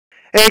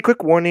Hey,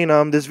 quick warning.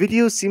 This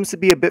video seems to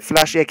be a bit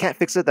flashy. I can't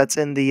fix it. That's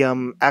in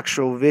the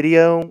actual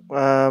video.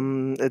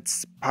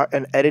 It's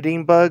an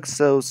editing bug,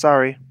 so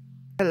sorry.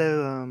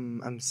 Hello.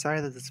 I'm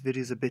sorry that this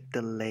video is a bit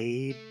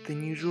delayed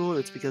than usual.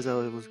 It's because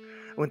I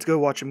went to go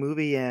watch a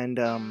movie and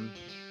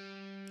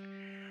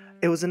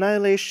it was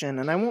Annihilation,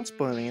 and I won't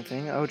spoil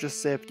anything. I'll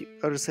just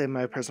say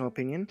my personal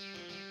opinion.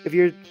 If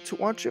you're to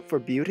watch it for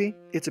beauty,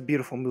 it's a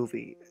beautiful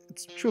movie.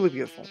 It's truly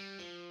beautiful.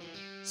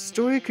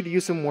 Story could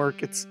use some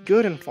work. It's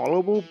good and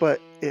followable,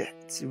 but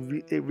it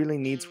really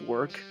needs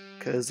work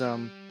because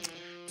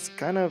it's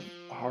kind of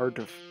hard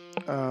to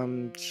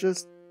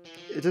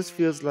it just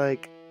feels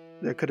like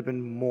there could have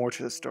been more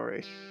to the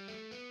story.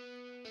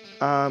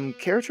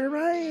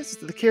 Character-wise,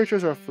 the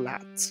characters are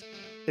flat.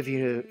 If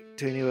you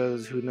to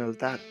anyone who knows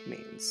that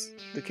means,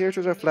 the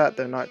characters are flat.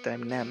 They're not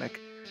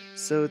dynamic,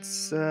 so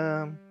it's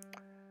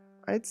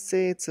I'd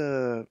say it's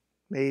a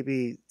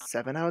maybe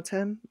 7 out of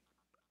 10.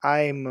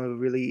 I'm a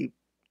really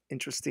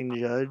interesting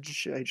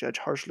judge. I judge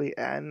harshly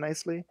and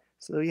nicely.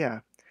 So yeah.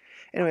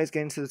 Anyways,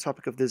 getting to the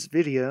topic of this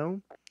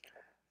video,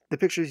 the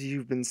pictures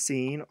you've been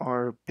seeing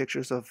are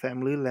pictures of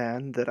family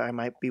land that I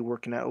might be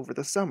working at over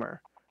the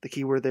summer. The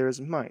keyword there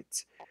is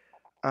might.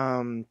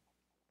 The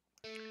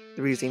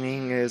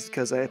reasoning is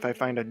because if I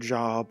find a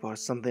job or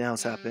something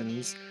else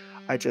happens,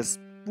 I just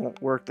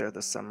won't work there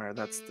this summer.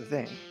 That's the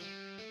thing.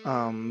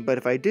 But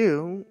if I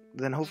do,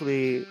 then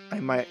hopefully I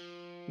might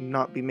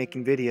not be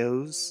making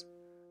videos.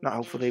 Not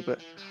hopefully,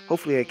 but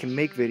hopefully I can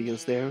make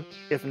videos there.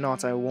 If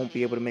not, I won't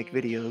be able to make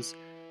videos.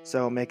 So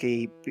I'll make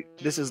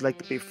this is like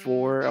the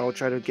before. I'll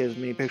try to get as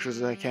many pictures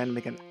as I can to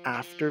make an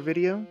after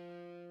video.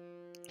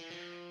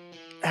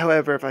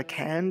 However, if I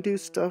can do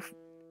stuff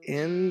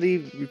in the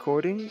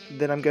recording,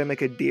 then I'm gonna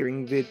make a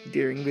during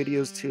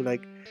videos too,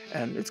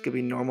 and it's gonna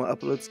be normal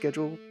upload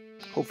schedule,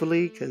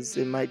 hopefully, because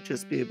it might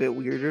just be a bit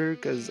weirder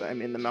because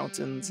I'm in the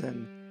mountains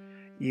and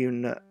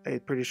I'm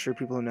pretty sure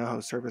people know how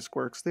service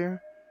works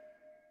there.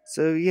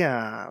 So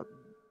yeah,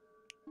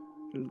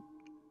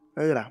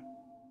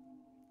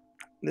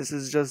 this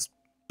is just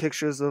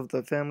pictures of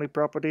the family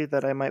property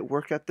that I might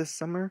work at this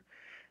summer,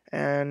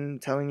 and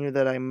telling you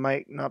that I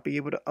might not be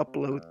able to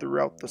upload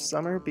throughout the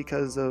summer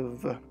because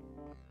of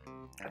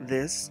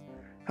this.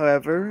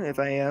 However, if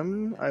I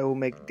am, I will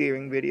make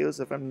during videos.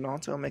 If I'm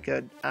not, I'll make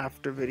an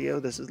after video.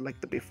 This is like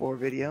the before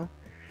video.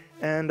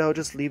 And I'll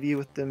just leave you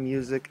with the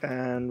music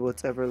and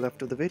whatever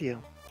left of the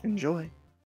video. Enjoy!